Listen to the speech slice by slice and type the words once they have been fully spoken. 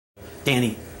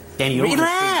Danny, you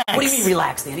relax. What do you mean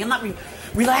relax, Danny? I'm not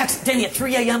relax, Danny. At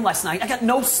 3 a.m. last night, I got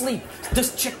no sleep.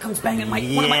 This chick comes banging one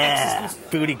of my exes.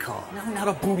 Booty call. No, not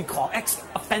a booty call.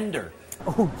 Ex-offender.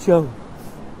 Oh, Joe.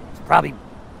 She's probably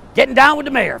getting down with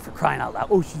the mayor, for crying out loud.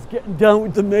 Oh, she's getting down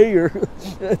with the mayor.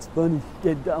 That's funny. She's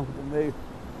getting down with the mayor.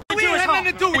 We ain't had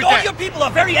nothing to do with All that. your people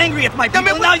are very angry at my people,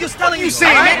 and now you're telling me. You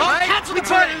saying, man? Cancel We the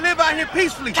trying parade. to live out here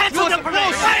peacefully. Cancel the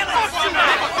parade. Silence.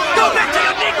 Go back to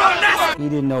your Negro nest. He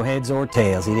didn't know heads or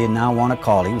tails. He did not want to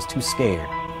call. He was too scared.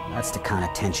 That's the kind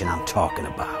of tension I'm talking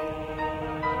about.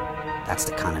 That's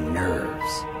the kind of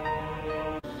nerves.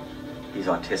 He's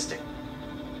autistic.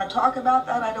 Talk about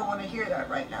that. I don't want to hear that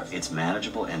right now. It's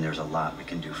manageable, and there's a lot we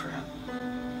can do for him.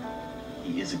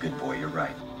 He is a good boy, you're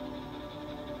right.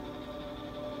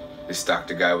 This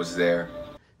doctor guy was there.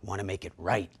 I want to make it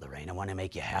right, Lorraine. I want to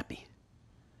make you happy.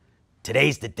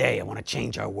 Today's the day. I want to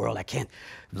change our world. I can't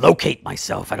locate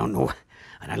myself. I don't know,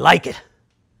 and I like it.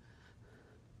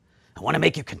 I want to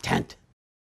make you content.